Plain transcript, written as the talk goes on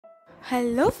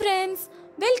Hello friends,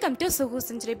 welcome to Sugu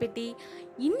Century Petti.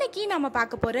 இன்னைக்கு நாம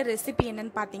பார்க்க போற ரெசிபி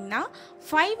என்னன்னு பாத்தீங்கன்னா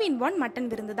 5-in-1 மட்டன்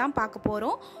விருந்து தான் பார்க்க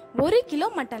போறோம். 1 கிலோ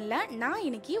மட்டன்ல நான்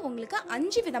இன்னைக்கு உங்களுக்கு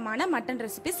 5 விதமான மட்டன்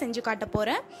ரெசிபி செஞ்சு காட்ட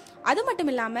போறேன். அது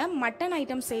மட்டும் இல்லாம மட்டன்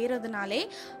ஐட்டம் செய்யறதுனாலே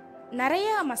நிறைய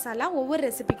மசாலா ஒவ்வொரு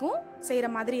ரெசிபிக்கும் செய்யற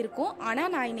மாதிரி இருக்கும். ஆனா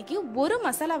நான் இன்னைக்கு ஒரு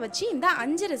மசாலா வச்சு இந்த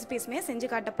 5 ரெசிபிஸ்மே செஞ்சு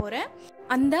காட்ட போறேன்.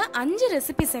 அந்த 5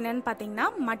 ரெசிபிஸ் என்னன்னு பாத்தீங்கன்னா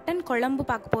மட்டன் குழம்பு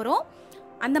பார்க்க போறோம்.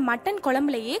 அந்த மட்டன்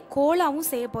குழம்புலையே கோலாவும்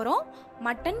செய்ய போகிறோம்,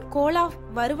 மட்டன் கோலா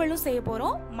வறுவலும் செய்ய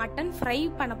போகிறோம், மட்டன் ஃப்ரை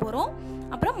பண்ண போகிறோம்,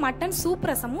 அப்புறம் மட்டன் சூப்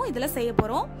ரசமும் இதில் செய்ய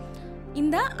போகிறோம்.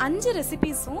 இந்த 5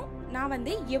 ரெசிபீஸும் நான்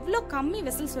எவ்வளோ கம்மி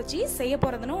வெசல்ஸ் வச்சு செய்ய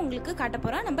போகிறதுன்னு உங்களுக்கு காட்ட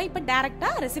போகிறேன். நம்ம இப்போ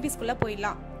டேரெக்டாக ரெசிபீஸ்குள்ளே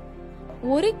போயிடலாம்.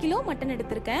 1 கிலோ மட்டன்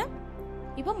எடுத்திருக்கேன்.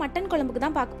 இப்போ மட்டன் குழம்புக்கு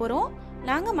தான் பார்க்க போகிறோம்.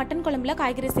 நாங்கள் மட்டன் குழம்புல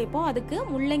காய்கறி சேர்ப்போம். அதுக்கு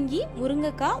முள்ளங்கி,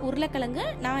 முருங்கைக்காய், உருளைக்கிழங்கு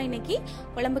நான் இன்னைக்கு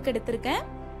குழம்புக்கு எடுத்திருக்கேன்.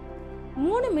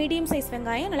 3 மீடியம் சைஸ்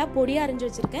வெங்காயம் நல்லா பொடியாக அரிஞ்சு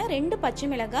வச்சுருக்கேன். 2 பச்சை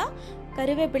மிளகாய்,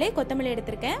 கருவேப்பிலை, கொத்தமல்லி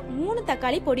எடுத்திருக்கேன். 3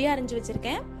 தக்காளி பொடியாக அரிஞ்சு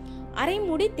வச்சுருக்கேன். அரை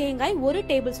மூடி தேங்காய், 1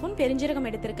 டேபிள் ஸ்பூன் பெருஞ்சீரகம்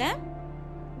எடுத்திருக்கேன்.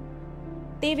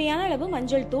 தேவையான அளவு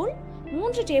மஞ்சள் தூள்,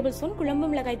 3 டேபிள் ஸ்பூன் குழம்பு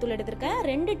மிளகாய் தூள் எடுத்திருக்கேன்.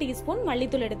 2 டீஸ்பூன்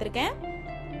மல்லித்தூள் எடுத்திருக்கேன்.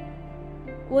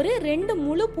 ஒரு 2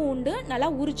 முழு பூண்டு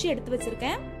நல்லா உரிச்சு எடுத்து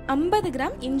வச்சிருக்கேன். 50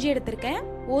 கிராம் இஞ்சி எடுத்திருக்கேன்.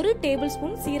 1 டேபிள்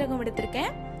ஸ்பூன் சீரகம்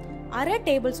எடுத்திருக்கேன். அரை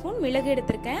டேபிள் ஸ்பூன் மிளகு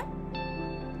எடுத்திருக்கேன்.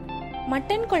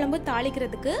 மட்டன் குழம்பு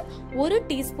தாளிக்கிறதுக்கு 1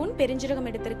 டீஸ்பூன் பெருஞ்சீரகம்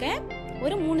எடுத்திருக்கேன்.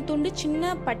 ஒரு 3 துண்டு சின்ன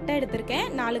பட்டை எடுத்திருக்கேன்.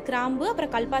 4 கிராம்பு,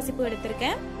 அப்புறம் கல்பாசி பூ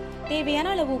எடுத்திருக்கேன். தேவையான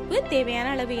அளவு உப்பு, தேவையான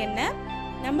அளவு எண்ணெய்.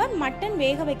 நம்ம மட்டன்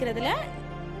வேக வைக்கிறதுல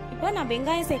இப்போ நான்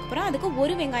வெங்காயம் சேர்க்க போறேன். அதுக்கு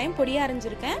 1 வெங்காயம் பொடியாக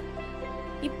அரைஞ்சிருக்கேன்.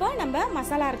 இப்போ நம்ம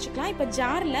மசாலா அரைச்சிக்கலாம். இப்போ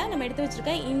ஜாரில் நம்ம எடுத்து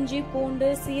வச்சிருக்க இஞ்சி, பூண்டு,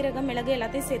 சீரகம், மிளகு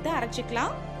எல்லாத்தையும் சேர்த்து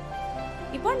அரைச்சிக்கலாம்.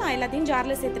 இப்போ நான் எல்லாத்தையும்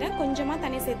ஜாரில் சேர்த்துறேன். கொஞ்சமாக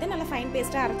தண்ணி சேர்த்து நல்லா ஃபைன்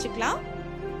பேஸ்ட்டாக அரைச்சிக்கலாம்.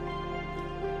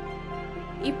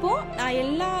 இப்போ நான்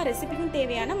எல்லா ரெசிபிக்கும்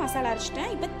தேவையான மசாலா அரைச்சிட்டேன்.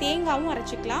 இப்போ தேங்காயும்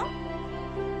அரைச்சிக்கலாம்.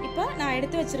 இப்போ நான்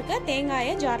எடுத்து வச்சிருக்க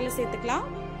தேங்காயை ஜாரில் சேர்த்துக்கலாம்.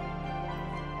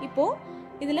 இப்போ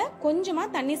இதில்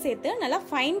கொஞ்சமாக தண்ணி சேர்த்து நல்லா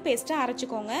ஃபைன் பேஸ்ட்டாக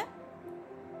அரைச்சிக்கோங்க.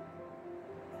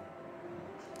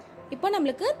 இப்போ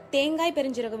நம்மளுக்கு தேங்காய்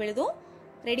பெருஞ்சீரகம் விழுதும்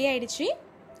ரெடி ஆயிடுச்சு.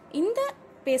 இந்த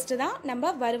பேஸ்ட்டு தான்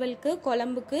நம்ம வறுவலுக்கு,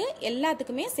 குழம்புக்கு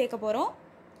எல்லாத்துக்குமே சேர்க்க போகிறோம்.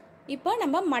 இப்போ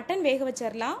நம்ம மட்டன் வேக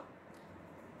வச்சிடலாம்.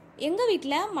 எங்கள்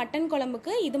வீட்டில் மட்டன்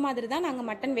குழம்புக்கு இது மாதிரி தான் நாங்கள்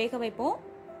மட்டன் வேக வைப்போம்.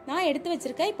 நான் எடுத்து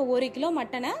வச்சிருக்கேன். இப்போ 1 கிலோ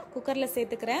மட்டனை குக்கரில்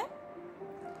சேர்த்துக்கிறேன்.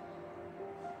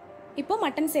 இப்போ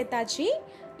மட்டன் சேர்த்தாச்சு.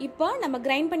 இப்போ நம்ம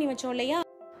கிரைண்ட் பண்ணி வச்சோம் இல்லையா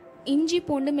இஞ்சி,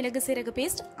 பூண்டு, மிளகு, சீரக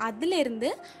பேஸ்ட்,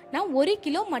 அதிலிருந்து நான் 1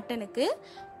 கிலோ மட்டனுக்கு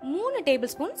 3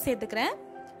 டேபிள் ஸ்பூன் சேர்த்துக்கிறேன்.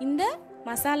 இந்த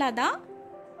மசாலா தான்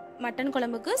மட்டன்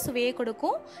குழம்புக்கு சுவையை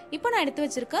கொடுக்கும். இப்போ நான் எடுத்து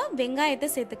வச்சிருக்க வெங்காயத்தை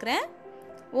சேர்த்துக்கிறேன்.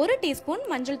 1 டீஸ்பூன்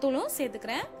மஞ்சள் தூளும்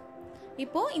சேர்த்துக்கிறேன்.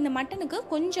 இப்போ இந்த மட்டனுக்கு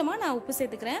கொஞ்சமாக நான் உப்பு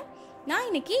சேர்த்துக்கிறேன். நான்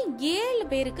இன்னைக்கு 7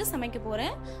 பேருக்கு சமைக்க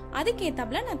போகிறேன்.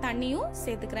 அதுக்கேற்றாப்புல நான் தண்ணியும்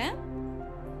சேர்த்துக்கிறேன்.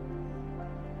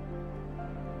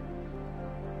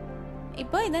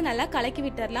 இப்போ இதை நல்லா கலக்கி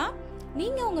விட்டுறலாம்.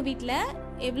 நீங்கள் உங்கள் வீட்டில்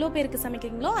எவ்வளோ பேருக்கு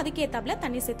சமைக்கிறீங்களோ அதுக்கேற்றாப்புல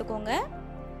தண்ணி சேர்த்துக்கோங்க.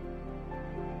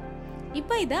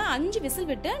 இப்போ இதை 5 விசில்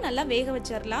விட்டு நல்லா வேக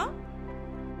வச்சிடலாம்.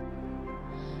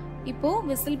 இப்போ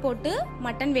விசில் போட்டு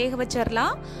மட்டன் வேக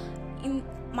வச்சிடலாம்.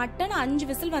 மட்டன் 5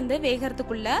 விசில்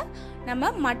வேகிறதுக்குள்ள நம்ம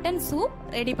மட்டன் சூப்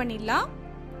ரெடி பண்ணிடலாம்.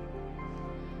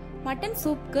 மட்டன்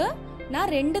சூப்புக்கு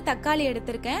நான் 2 தக்காளி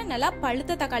எடுத்திருக்கேன். நல்லா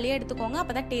பழுத்த தக்காளியாக எடுத்துக்கோங்க,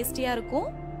 அப்பதான் டேஸ்டியா இருக்கும்.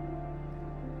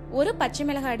 1 பச்சை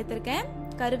மிளகாய் எடுத்திருக்கேன்.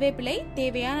 கருவேப்பிலை,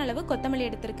 தேவையான அளவு கொத்தமல்லி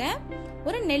எடுத்திருக்கேன்.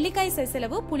 ஒரு நெல்லிக்காய் சைஸ்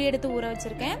அளவு புளி எடுத்து ஊற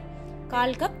வச்சிருக்கேன்.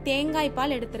 1/4 கப் தேங்காய்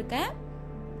பால் எடுத்திருக்கேன்.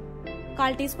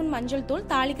 1/4 டீஸ்பூன் மஞ்சள் தூள்,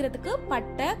 தாளிக்கிறதுக்கு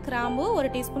பட்டை, கிராம்பு,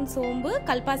 1 டீஸ்பூன் சோம்பு,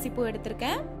 கல்பாசி பூ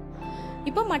எடுத்திருக்கேன்.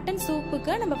 இப்போ மட்டன்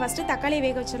சூப்புக்கு நம்ம ஃபர்ஸ்ட் தக்காளியை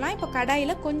வேக வச்சிடலாம். இப்போ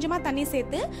கடாயில் கொஞ்சமாக தண்ணி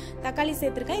சேர்த்து தக்காளி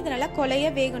சேர்த்துருக்கேன். இது நல்லா கொலைய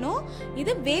வேகணும்.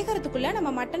 இது வேகிறதுக்குள்ள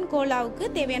நம்ம மட்டன் கோலாவுக்கு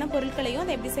தேவையான பொருட்களையும்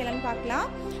அதை எப்படி செய்யலாம்னு பார்க்கலாம்.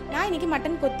 நான் இன்னைக்கு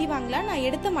மட்டன் கொத்தி வாங்கல. நான்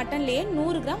எடுத்த மட்டன்லேயே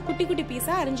 100 கிராம் குட்டி குட்டி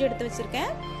பீஸாக அரிஞ்சு எடுத்து வச்சிருக்கேன்.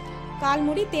 1/4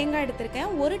 மூடி தேங்காய் எடுத்திருக்கேன்.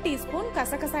 1 டீஸ்பூன்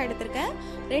கசகசா எடுத்திருக்கேன்.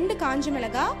 2 காஞ்ச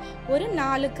மிளகாய், ஒரு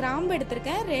 4 கிராம்பு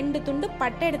எடுத்திருக்கேன். 2 துண்டு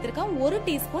பட்டை எடுத்திருக்கேன். 1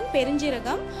 டீஸ்பூன்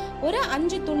பெருஞ்சீரகம், ஒரு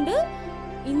 5 துண்டு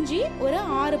இஞ்சி, ஒரு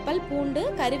 6 பல் பூண்டு,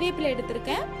 கருவேப்பிலை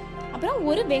எடுத்திருக்கேன். அப்புறம்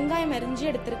ஒரு வெங்காயம் அரிஞ்சு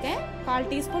எடுத்திருக்கேன். 1/4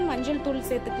 டீஸ்பூன் மஞ்சள் தூள்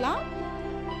சேர்த்துக்கலாம்.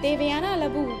 தேவையான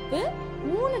அளவு உப்பு,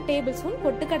 3 டேபிள் ஸ்பூன்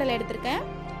பொட்டுக்கடலை எடுத்திருக்கேன்.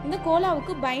 இந்த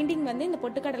கோலாவுக்கு பைண்டிங் இந்த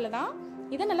பொட்டுக்கடலை தான்.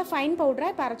 இதை நல்லா ஃபைன்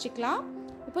பவுடராக இப்போ அரைச்சிக்கலாம்.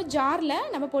 இப்போ ஜாரில்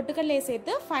நம்ம பொட்டுக்கடலையை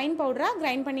சேர்த்து ஃபைன் பவுடராக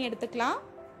கிரைண்ட் பண்ணி எடுத்துக்கலாம்.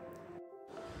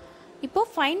 இப்போ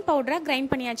ஃபைன் பவுடராக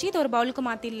கிரைண்ட் பண்ணியாச்சு. இது ஒரு பவுலுக்கு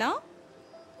மாற்றிடலாம்.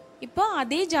 இப்போ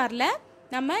அதே ஜாரில்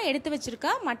நம்ம எடுத்து வச்சிருக்க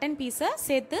மட்டன் பீஸை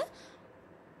சேர்த்து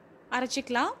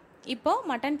அரைச்சிக்கலாம். இப்போ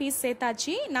மட்டன் பீஸ்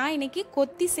சேர்த்தாச்சு. நான் இன்னைக்கு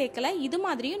கொத்தி சேர்க்கல. இது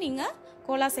மாதிரியும் நீங்கள்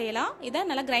கோலா செய்யலாம். இதை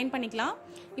நல்லா கிரைண்ட் பண்ணிக்கலாம்.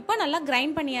 இப்போ நல்லா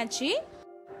கிரைண்ட் பண்ணியாச்சு.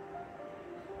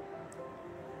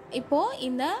 இப்போ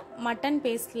இந்த மட்டன்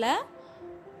பேஸ்ட்ல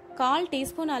 1/4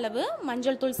 டீஸ்பூன் அளவு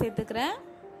மஞ்சள் தூள் சேர்த்துக்கிறேன்.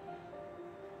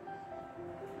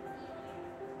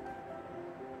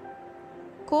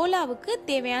 கோலாவுக்கு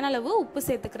தேவையான அளவு உப்பு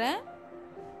சேர்த்துக்கிறேன்.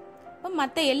 இப்போ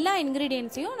மற்ற எல்லா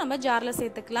இன்க்ரீடியன்ஸையும் நம்ம ஜாரில்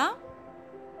சேர்த்துக்கலாம்.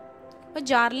 இப்போ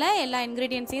ஜாரில் எல்லா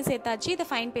இன்க்ரீடியன்ஸையும் சேர்த்தாச்சு. இதை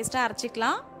ஃபைன் பேஸ்ட்டாக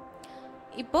அரைச்சிக்கலாம்.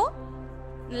 இப்போது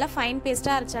நல்லா ஃபைன்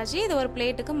பேஸ்ட்டாக அரைச்சாச்சு. இதை ஒரு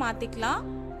பிளேட்டுக்கு மாற்றிக்கலாம்.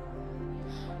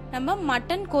 நம்ம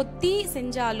மட்டன் கொத்தி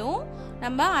செஞ்சாலும்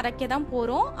நம்ம அரைக்க தான்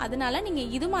போகிறோம். அதனால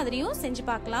நீங்கள் இது மாதிரியும் செஞ்சு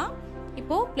பார்க்கலாம்.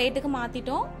 இப்போது பிளேட்டுக்கு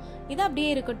மாற்றிட்டோம். இது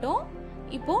அப்படியே இருக்கட்டும்.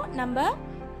 இப்போது நம்ம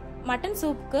மட்டன்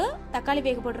சூப்புக்கு தக்காளி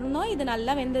வேக போட்டிருந்தோம். இது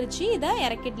நல்லா வெந்துருச்சு. இதை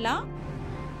இறக்கிடலாம்.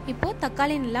 இப்போது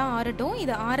தக்காளி நல்லா ஆறட்டும்.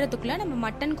 இது ஆறதுக்குள்ளே நம்ம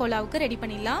மட்டன் கோலாவுக்கு ரெடி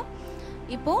பண்ணிடலாம்.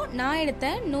 இப்போது நான் எடுத்த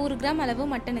 100 கிராம் அளவு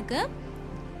மட்டனுக்கு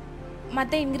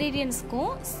மற்ற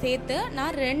இன்க்ரீடியன்ட்ஸ்க்கும் சேர்த்து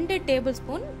நான் 2 டேபிள்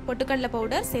ஸ்பூன் பொட்டுக்கடலை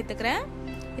பவுடர் சேர்த்துக்கிறேன்.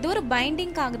 இது ஒரு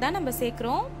பைண்டிங்காக தான் நம்ம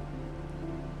சேர்க்குறோம்.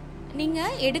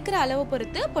 நீங்கள் எடுக்கிற அளவை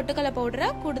பொறுத்து பொட்டுக்கடலை பவுடரை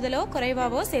கூடுதலோ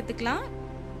குறைவாவோ சேர்த்துக்கலாம்.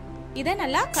 இதை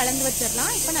நல்லா கலந்து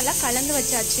வச்சிடலாம். இப்போ நல்லா கலந்து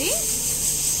வச்சாச்சு.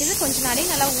 இது கொஞ்ச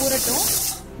நாளைக்கு நல்லா ஊறட்டும்.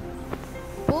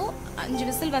 இப்போது 5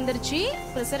 விசில் வந்துருச்சு.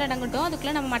 ப்ரெஷர் அடங்கட்டும்.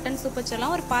 அதுக்குள்ளே நம்ம மட்டன் சூப்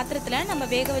வச்சிடலாம். ஒரு பாத்திரத்தில் நம்ம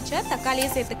வேக வச்ச தக்காளியை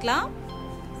சேர்த்துக்கலாம்.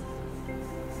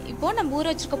 இப்போது நம்ம ஊற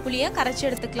வச்சிருக்க புளியை கரைச்சி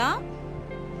எடுத்துக்கலாம்.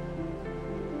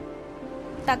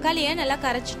 தக்காளியை நல்லா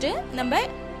கரைச்சிட்டு நம்ம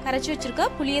கரைச்சி வச்சிருக்க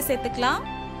புளியை சேர்த்துக்கலாம்.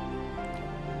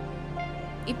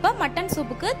 இப்போ மட்டன்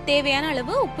சூப்புக்கு தேவையான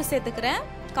அளவு உப்பு சேர்த்துக்கிறேன்.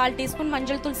 1/4 டீஸ்பூன்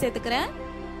மஞ்சள் தூள் சேர்த்துக்கிறேன்.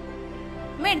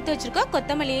 நம்ம எடுத்து வச்சிருக்க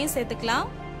கொத்தமல்லியையும் சேர்த்துக்கலாம்.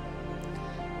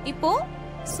 இப்போ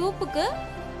சூப்புக்கு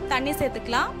தண்ணி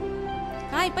சேர்த்துக்கலாம்.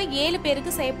 நான் இப்போ 7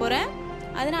 பேருக்கு செய்ய போறேன்.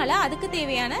 அதனால அதுக்கு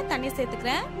தேவையான தண்ணி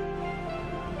சேர்த்துக்கிறேன்.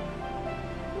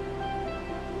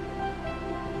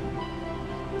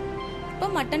 இப்போ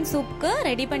மட்டன் சூப்புக்கு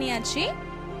ரெடி பண்ணியாச்சு.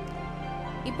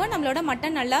 இப்போ நம்மளோட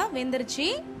மட்டன் நல்லா வெந்துருச்சு.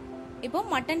 இப்போ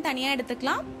மட்டன் தனியாக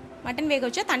எடுத்துக்கலாம். மட்டன் வேக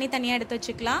வச்சா தண்ணி தனியாக எடுத்து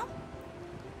வச்சுக்கலாம்.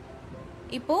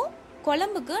 இப்போது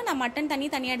குழம்புக்கு நான் மட்டன்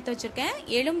தனியாக எடுத்து வச்சுருக்கேன்.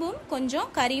 எலும்பும் கொஞ்சம்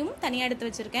கறியும் தனியாக எடுத்து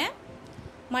வச்சுருக்கேன்.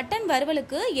 மட்டன்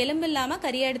வறுவலுக்கு எலும்பு இல்லாமல்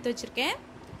கறியாக எடுத்து வச்சுருக்கேன்.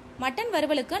 மட்டன்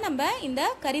வறுவலுக்கு நம்ம இந்த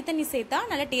கறி தண்ணி சேர்த்தா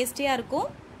நல்லா டேஸ்டியாக இருக்கும்.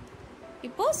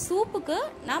 இப்போது சூப்புக்கு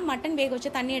நான் மட்டன் வேக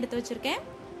வச்ச தண்ணி எடுத்து வச்சுருக்கேன்.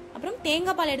 அப்புறம்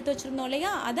தேங்காய் பால் எடுத்து வச்சுருந்தோம் இல்லையா,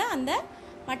 அதை அந்த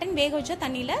மட்டன் வேக வச்ச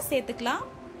தண்ணியில் சேர்த்துக்கலாம்.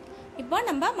 இப்போ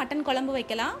நம்ம மட்டன் குழம்பு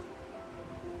வைக்கலாம்.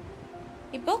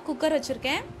 இப்போ குக்கர்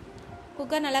வச்சுருக்கேன்.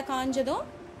 குக்கர் நல்லா காஞ்சதும்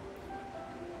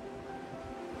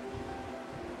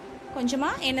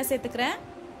கொஞ்சமாக எண்ணெய் சேர்த்துக்கிறேன்.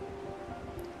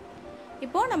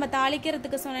 இப்போ நம்ம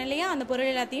தாளிக்கிறதுக்கு சொன்னோம் இல்லையா, அந்த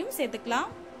பொருள் எல்லாத்தையும் சேர்த்துக்கலாம்.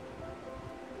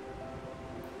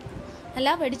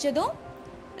 நல்லா வெடிச்சதும்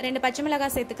 2 பச்சை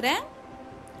மிளகாய் சேர்த்துக்கிறேன்.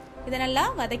 இதை நல்லா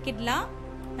வதக்கிடலாம்.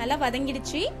 நல்லா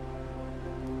வதங்கிடுச்சு.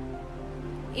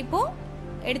 இப்போ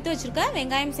எடுத்து வச்சிருக்க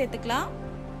வெங்காயம் சேர்த்துக்கலாம்.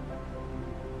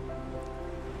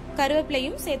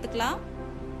 கருவேப்பிலையும் சேர்த்துக்கலாம்.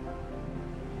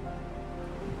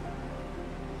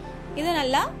 இதை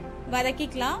நல்லா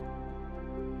வதக்கிக்கலாம்.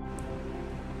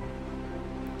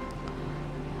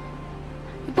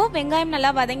 இப்போ வெங்காயம் நல்லா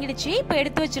வதங்கிடுச்சு. இப்போ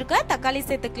எடுத்து வச்சிருக்க தக்காளி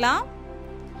சேர்த்துக்கலாம்.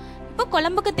 இப்போ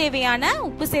குழம்புக்கு தேவையான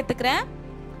உப்பு சேர்த்துக்கிறேன்.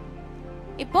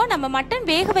 இப்போ நம்ம மட்டன்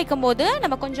வேக வைக்கும் போது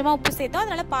நம்ம கொஞ்சமா உப்பு சேர்த்தோம்.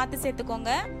 அதனால பார்த்து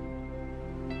சேர்த்துக்கோங்க.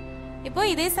 இப்போ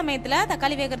இதே சமயத்துல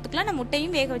தக்காளி வேகிறதுக்குள்ள நான்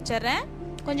முட்டையும் வேக வச்சிடுறேன்.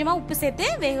 கொஞ்சமா உப்பு சேர்த்து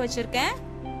வேக வச்சிருக்கேன்.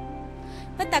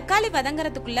 இப்போ தக்காளி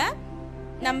வதங்குறதுக்குள்ள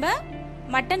நம்ம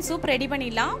மட்டன் சூப் ரெடி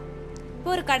பண்ணிடலாம்.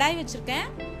 இப்போ ஒரு கடாய் வச்சிருக்கேன்.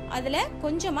 அதுல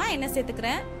கொஞ்சமா எண்ணெய்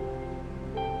சேர்த்துக்கிறேன்.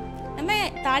 நம்ம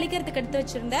தாளிக்கிறதுக்கு எடுத்து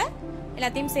வச்சிருந்த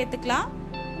எல்லாத்தையும் சேர்த்துக்கலாம்.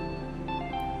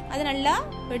 அது நல்லா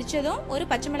வெடிச்சதும் ஒரு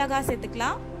பச்சை மிளகாய்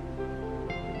சேர்த்துக்கலாம்.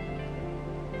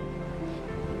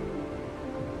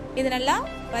 இது நல்லா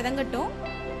வதங்கட்டும்.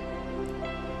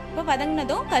 இப்போ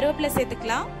வதங்கினதும் கருவேப்பிலை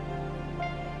சேர்த்துக்கலாம்.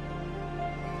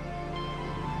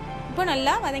 இப்போ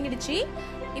நல்லா வதங்கிடுச்சு.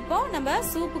 இப்போ நம்ம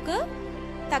சூப்புக்கு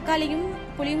தக்காளியும்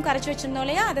புளியும் கரைச்சி வச்சிருந்தோம்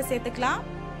இல்லையா, அதை சேர்த்துக்கலாம்.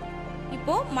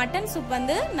 இப்போ மட்டன் சூப்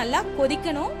வந்து நல்லா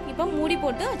கொதிக்கணும். இப்போ மூடி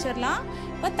போட்டு வச்சிடலாம்.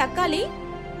 இப்போ தக்காளி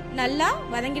நல்லா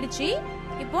வதங்கிடுச்சு.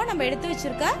 இப்போ நம்ம எடுத்து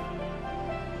வச்சிருக்க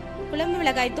குழம்பு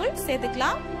மிளகாய் தூள்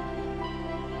சேர்த்துக்கலாம்.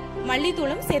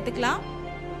 மல்லித்தூளும் சேர்த்துக்கலாம்.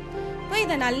 இப்போ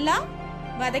இதை நல்லா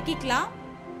வதக்கிக்கலாம்.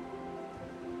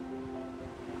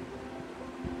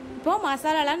 இப்போ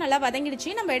மசாலாலாம் நல்லா வதங்கிடுச்சு.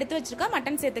 நம்ம எடுத்து வச்சிருக்க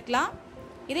மட்டன் சேர்த்துக்கலாம்.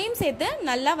 இதையும் சேர்த்து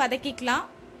நல்லா வதக்கிக்கலாம்.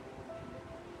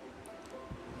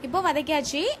 இப்போ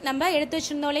வதக்கியாச்சு. நம்ம எடுத்து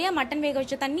வச்சிருந்தோம் இல்லையா மட்டன் வேக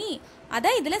வச்ச தண்ணி,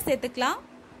 அதை இதில் சேர்த்துக்கலாம்.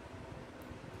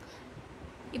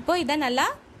 இப்போ இதை நல்லா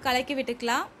கலக்கி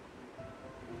விட்டுக்கலாம்.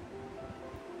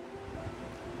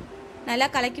 நல்லா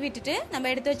கலக்கி விட்டுட்டு நம்ம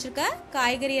எடுத்து வச்சிருக்க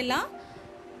காய்கறி எல்லாம்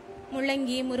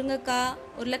முள்ளங்கி, முருங்கைக்காய்,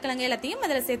 உருளைக்கிழங்கு எல்லாத்தையும்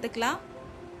அதில் சேர்த்துக்கலாம்.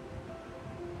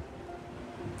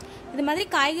 இது மாதிரி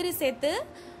காய்கறி சேர்த்து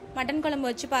மட்டன் குழம்பு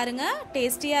வச்சு பாருங்க,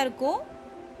 டேஸ்டியாக இருக்கும்.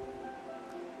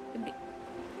 இப்படி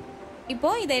இப்போ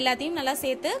இதை எல்லாத்தையும் நல்லா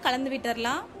சேர்த்து கலந்து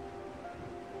விட்டுறலாம்.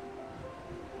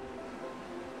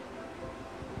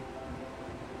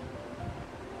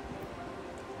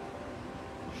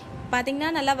 பார்த்தீங்கன்னா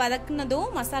நல்லா வதக்குனதும்,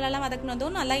 மசாலாலாம்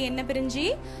வதக்குனதும் நல்லா எண்ணெய் பிரிஞ்சு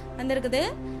வந்துருக்குது.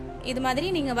 இது மாதிரி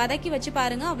நீங்கள் வதக்கி வச்சு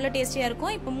பாருங்க, அவ்வளோ டேஸ்டியாக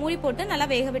இருக்கும். இப்போ மூடி போட்டு நல்லா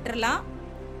வேக விட்டுறலாம்.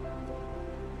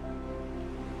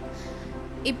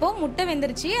 இப்போ முட்டை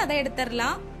வெந்துருச்சு, அதை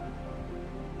எடுத்துடலாம்.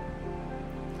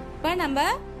 இப்போ நம்ம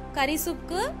கறி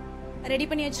சூப்புக்கு ரெடி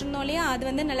பண்ணி வச்சிருந்தோம் இல்லையா, அது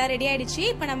வந்து நல்லா ரெடி ஆயிடுச்சு.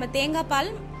 இப்போ நம்ம தேங்காய்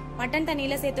பால் மட்டன்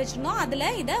தண்ணியில் சேர்த்து வச்சிருந்தோம்,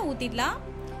 அதில் இதை ஊற்றிடலாம்.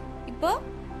 இப்போ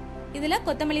இதில்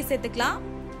கொத்தமல்லி சேர்த்துக்கலாம்.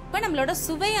 இப்போ நம்மளோட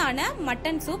சுவையான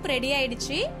மட்டன் சூப் ரெடி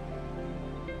ஆயிடுச்சு.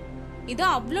 இது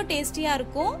அவ்வளோ டேஸ்டியா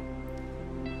இருக்கும்.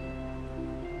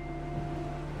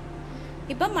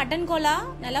 இப்போ மட்டன் கோலா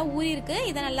நல்லா ஊறி இருக்கு,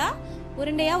 இதை நல்லா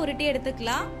உருண்டையா உருட்டி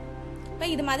எடுத்துக்கலாம். இப்போ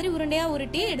இது மாதிரி உருண்டையா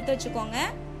உருட்டி எடுத்து வச்சுக்கோங்க.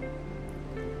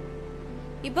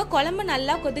 இப்போ குழம்பு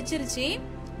நல்லா கொதிச்சிருச்சு.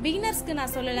 பிகினர்ஸ்க்கு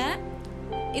நான் சொல்லல,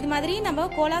 இது மாதிரி நம்ம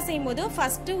கோலா செய்யும் போது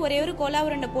ஃபர்ஸ்ட் ஒரே ஒரு கோலா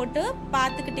உருண்டை போட்டு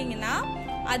பார்த்துக்கிட்டீங்கன்னா,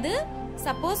 அது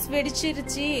சப்போஸ்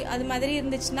வெடிச்சிருச்சு அது மாதிரி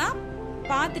இருந்துச்சுன்னா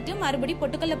பார்த்துட்டு மறுபடியும்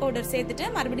பொட்டுக்கடலை பவுடர் சேர்த்துட்டு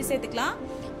மறுபடியும் சேர்த்துக்கலாம்.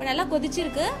 இப்போ நல்லா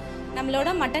கொதிச்சிருக்கு. நம்மளோட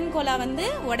மட்டன் கோலா வந்து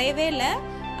உடையவே இல்லை,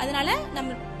 அதனால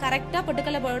நம்ம கரெக்டாக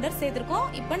பொட்டுக்கடலை பவுடர் சேர்த்துருக்கோம்.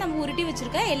 இப்போ நம்ம உருட்டி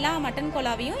வச்சிருக்க எல்லா மட்டன்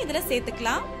கோலாவையும் இதில்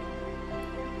சேர்த்துக்கலாம்.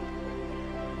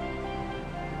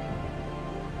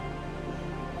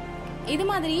 இது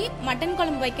மாதிரி மட்டன்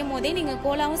குழம்பு வைக்கும் போதே நீங்கள்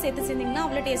கோலாவும் சேர்த்து செஞ்சீங்கன்னா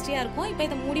அவ்வளோ டேஸ்டியாக இருக்கும். இப்போ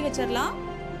இதை மூடி வச்சிடலாம்,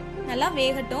 நல்லா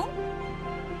வேகட்டும்.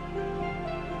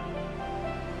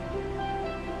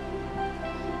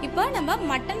 இப்போ நம்ம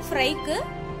மட்டன் ஃப்ரைக்கு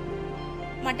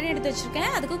மட்டன் எடுத்து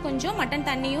வச்சிருக்கேன், அதுக்கு கொஞ்சம் மட்டன்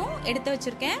தண்ணியும் எடுத்து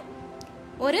வச்சிருக்கேன்.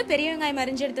 ஒரு பெரிய வெங்காயம்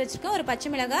அரிஞ்சு எடுத்து வச்சிருக்கேன், ஒரு பச்சை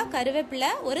மிளகாய், கருவேப்பிலை,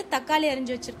 ஒரு தக்காளி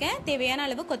அரிஞ்சு வச்சிருக்கேன், தேவையான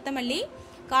அளவு கொத்தமல்லி,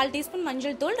 1/4 டீஸ்பூன்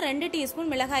மஞ்சள் தூள், 2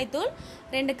 டீஸ்பூன் மிளகாய் தூள்,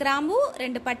 2 கிராம்பு,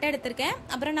 2 பட்டை எடுத்திருக்கேன்.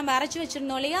 அப்புறம் நம்ம அரைச்சி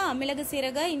வச்சிருந்தோம் இல்லையா மிளகு,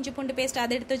 சீரக, இஞ்சி பூண்டு பேஸ்ட்,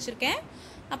 அதை எடுத்து வச்சிருக்கேன்.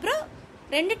 அப்புறம்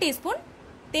 2 டீஸ்பூன்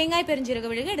தேங்காய் பெருஞ்சீரக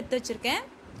விழுகு எடுத்து வச்சிருக்கேன்.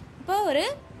 இப்போ ஒரு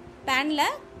பேன்ல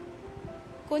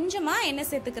கொஞ்சமா எண்ணெய்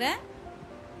சேர்த்துக்கிறேன்.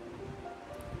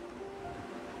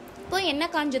 இப்போ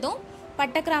எண்ணெய் காஞ்சதும்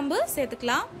பட்டை கிராம்பு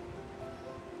சேர்த்துக்கலாம்.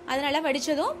 அதனால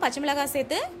வடிச்சதும் பச்சை மிளகாய்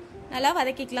சேர்த்து நல்லா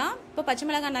வதக்கிக்கலாம். இப்போ பச்சை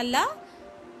மிளகாய் நல்லா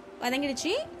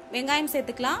வதங்கிடுச்சு, வெங்காயம்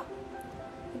சேர்த்துக்கலாம்.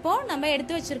 இப்போ நம்ம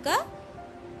எடுத்து வச்சிருக்க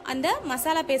அந்த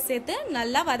மசாலா பேஸ்ட் சேர்த்து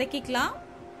நல்லா வதக்கிக்கலாம்.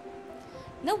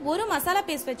 இந்த ஒரு மசாலா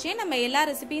பேஸ்ட் வச்சே நம்ம எல்லா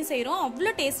ரெசிபியும் செய்கிறோம்,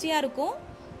 அவ்வளோ டேஸ்டியாக இருக்கும்.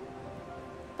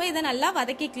 இப்போ இதை நல்லா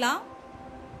வதக்கிக்கலாம்.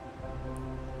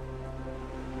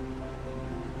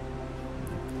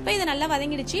 இப்போ இது நல்லா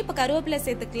வதங்கிடுச்சு. இப்போ கருவேப்பிலை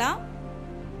சேர்த்துக்கலாம்.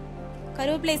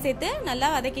 கருவேப்பிலை சேர்த்து நல்லா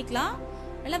வதக்கிக்கலாம்.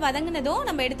 நல்லா வதங்கினதும்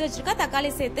நம்ம எடுத்து வச்சிருக்க தக்காளி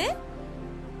சேர்த்து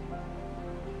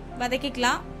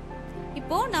வதக்கிக்கலாம்.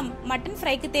 இப்போ நான் மட்டன்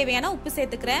ஃப்ரைக்கு தேவையான உப்பு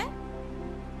சேர்த்துக்கிறேன்.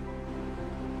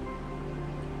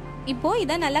 இப்போ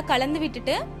இதை நல்லா கலந்து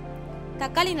விட்டுட்டு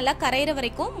தக்காளி நல்லா கரையிற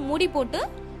வரைக்கும் மூடி போட்டு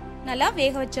நல்லா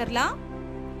வேக வச்சிடலாம்.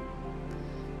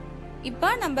 இப்போ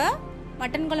நம்ம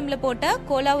மட்டன் குழம்புல போட்ட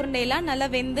கோலா உருண்டையெல்லாம் நல்லா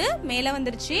வெந்து மேலே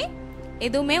வந்துருச்சு,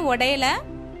 எதுவுமே உடையல,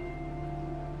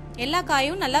 எல்லா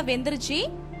காயும் நல்லா வெந்துருச்சு.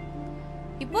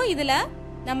 இப்போ இதுல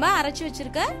நம்ம அரைச்சு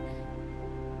வச்சிருக்க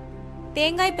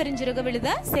தேங்காய் பெருஞ்சீரக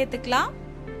விழுத சேர்த்துக்கலாம்.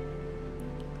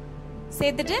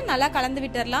 சேர்த்துட்டு நல்லா கலந்து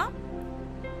விட்டுறலாம்.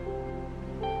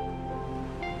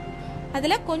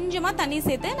 அதுல கொஞ்சமா தண்ணி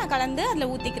சேர்த்து நான் கலந்து அதுல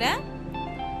ஊத்திக்கிறேன்.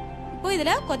 இப்போ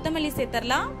இதுல கொத்தமல்லி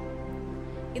சேர்த்துடலாம்.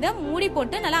 இதை மூடி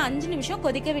போட்டு நல்லா 5 நிமிஷம்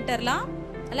கொதிக்க விட்டுறலாம்.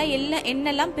 நல்லா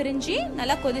எண்ணெய்லாம் பிரிஞ்சு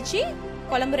நல்லா கொதிச்சு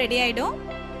குழம்பு ரெடி ஆயிடும்.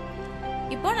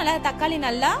 இப்போ நல்லா தக்காளி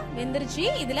நல்லா வெந்துருச்சு.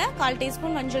 இதுல 1/4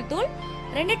 டீஸ்பூன் மஞ்சள் தூள்,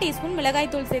 2 டீஸ்பூன்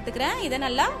மிளகாய் தூள் சேர்த்துக்கிறேன். இதை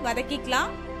நல்லா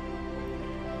வதக்கிக்கலாம்.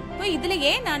 இப்போ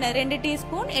இதுலயே நான் 2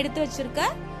 டீஸ்பூன் எடுத்து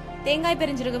வச்சிருக்க தேங்காய்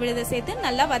பெருஞ்சீரக விழுதை சேர்த்து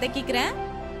நல்லா வதக்கிக்கிறேன்.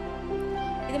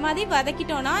 இது மாதிரி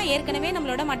வதக்கிட்டோம்னா ஏற்கனவே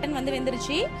நம்மளோட மட்டன் வந்து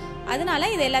வெந்துருச்சு, அதனால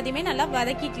இது எல்லாத்தையுமே நல்லா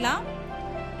வதக்கிக்கலாம்.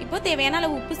 இப்போ தேவையான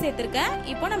அளவு உப்பு சேர்த்துருக்கேன்.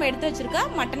 இப்போ நம்ம எடுத்து வச்சிருக்க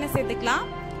மட்டனை சேர்த்துக்கலாம்.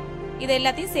 இது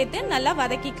எல்லாத்தையும் சேர்த்து நல்லா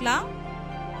வதக்கிக்கலாம்.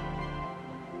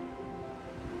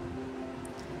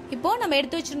 இப்போ நம்ம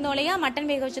எடுத்து வச்சிருந்தோம் இல்லையா மட்டன்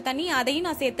வேக வச்ச தண்ணி, அதையும்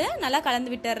நான் சேர்த்து நல்லா கலந்து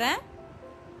விட்டுறேன்.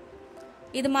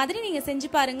 இது மாதிரி நீங்க செஞ்சு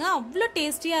பாருங்க, அவ்வளோ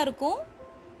டேஸ்டியா இருக்கும்.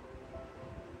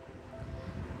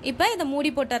 இப்போ இதை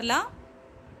மூடி போட்டுடலாம்.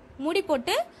 மூடி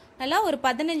போட்டு நல்லா ஒரு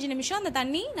 15 நிமிஷம் அந்த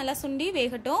தண்ணி நல்லா சுண்டி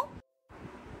வேகட்டும்.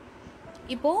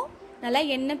 இப்போ நல்லா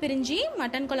எண்ணெய் பிரிஞ்சு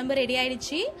மட்டன் குழம்பு ரெடி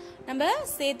ஆயிடுச்சு. நம்ம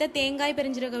சேர்த்த தேங்காய்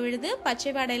பெருஞ்சீரக விழுது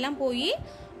பச்சை வாடையெல்லாம் போய்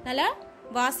நல்லா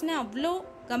வாசனை அவ்வளோ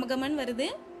கமகமன்னு வருது.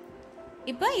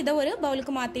 இப்போ இதை ஒரு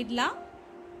பவுலுக்கு மாற்றிடலாம்.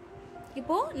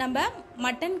 இப்போது நம்ம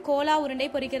மட்டன் கோலா உருண்டை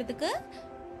பொரிக்கிறதுக்கு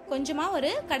கொஞ்சமாக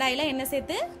ஒரு கடாயில் எண்ணெய்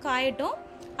சேர்த்து காயட்டும்.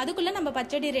 அதுக்குள்ளே நம்ம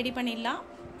பச்சடி ரெடி பண்ணிடலாம்.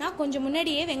 நான் கொஞ்சம்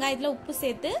முன்னாடியே வெங்காயத்தில் உப்பு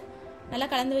சேர்த்து நல்லா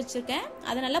கலந்து வச்சுருக்கேன்.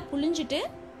 அதை நல்லா புளிஞ்சிட்டு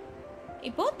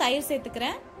இப்போது தயிர்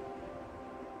சேர்த்துக்கிறேன்.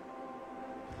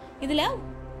 இதில்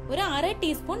ஒரு 1/2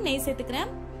 டீஸ்பூன் நெய் சேர்த்துக்கிறேன்.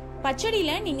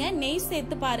 பச்சடியில் நீங்கள் நெய்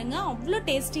சேர்த்து பாருங்கள், அவ்வளோ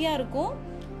டேஸ்டியாக இருக்கும்.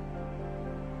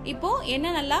 இப்போது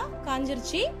எண்ணெய் நல்லா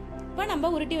காஞ்சிருச்சு. இப்போ நம்ம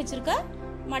உருட்டி வச்சுருக்க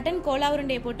மட்டன் கோலா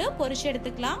உருண்டையை போட்டு பொரிச்சு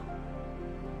எடுத்துக்கலாம்.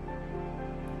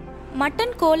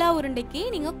 மட்டன் கோலா உருண்டைக்கு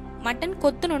நீங்கள் மட்டன்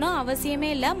கொத்தணும்னு அவசியமே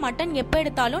இல்லை. மட்டன் எப்போ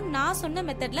எடுத்தாலும் நான் சொன்ன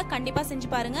மெத்தடில் கண்டிப்பாக செஞ்சு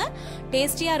பாருங்கள்,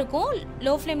 டேஸ்டியாக இருக்கும்.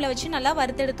 லோ ஃப்ளேமில் வச்சு நல்லா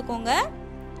வறுத்து எடுத்துக்கோங்க.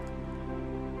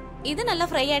 இது நல்லா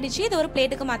ஃப்ரை ஆகிடுச்சு. இது ஒரு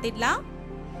பிளேட்டுக்கு மாற்றிடலாம்.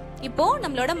 இப்போது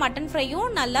நம்மளோட மட்டன் ஃப்ரையும்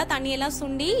நல்லா தண்ணியெல்லாம்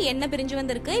சுண்டி எண்ணெய் பிரிஞ்சு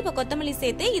வந்திருக்கு. இப்போ கொத்தமல்லி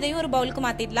சேர்த்து இதையும் ஒரு பவுலுக்கு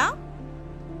மாற்றிடலாம்.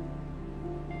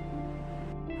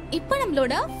 இப்போ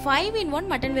நம்மளோட 5 in 1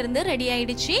 மட்டன் விருந்து ரெடி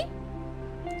ஆயிடுச்சு.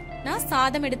 நான்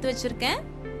சாதம் எடுத்து வச்சிருக்கேன்,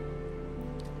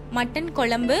 மட்டன்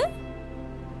குழம்பு,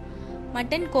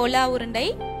 மட்டன் கோலா உருண்டை,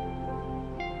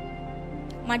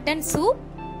 mutton soup,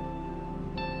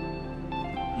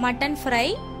 mutton fry,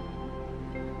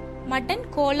 mutton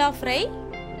Cola fry,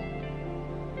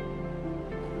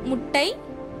 முட்டை,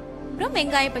 அப்புறம்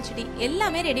வெங்காய பச்சடி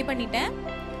எல்லாமே ரெடி பண்ணிட்டேன்.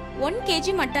 1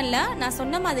 kg மட்டன்ல நான்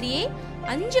சொன்ன மாதிரியே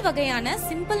 5 வகையான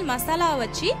சிம்பிள் மசாலாவை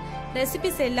வச்சு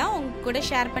ரெசிபிஸ் எல்லாம் உங்க கூட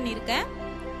ஷேர் பண்ணியிருக்கேன்.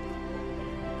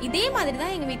 இதே மாதிரி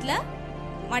தான் எங்கள் வீட்டில்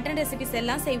மட்டன் ரெசிபிஸ்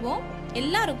எல்லாம் செய்வோம்.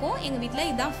 எல்லாருக்கும் எங்கள் வீட்டில்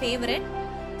இதுதான் ஃபேவரட்.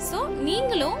 ஸோ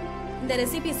நீங்களும் இந்த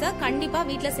ரெசிபிஸை கண்டிப்பாக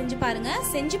வீட்டில் செஞ்சு பாருங்கள்.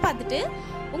 செஞ்சு பார்த்துட்டு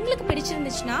உங்களுக்கு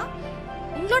பிடிச்சிருந்துச்சுன்னா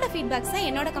உங்களோட ஃபீட்பேக்ஸை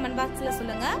என்னோட கமெண்ட் பாக்ஸில்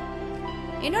சொல்லுங்கள்.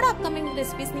 என்னோட அப்கமிங்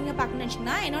ரெசிபிஸ் நீங்கள் பார்க்கணும்னு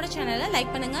நினச்சிங்கன்னா என்னோட சேனலை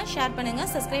லைக் பண்ணுங்கள், ஷேர் பண்ணுங்கள்,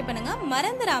 சப்ஸ்கிரைப் பண்ணுங்கள்.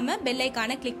 மறந்துடாமல் பெல்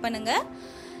ஐக்கானை கிளிக் பண்ணுங்கள்.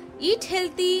 Eat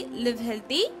healthy, live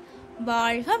healthy.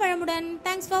 வாழ்க வளமுடன்.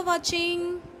 தேங்க்ஸ் ஃபார் வாட்சிங்.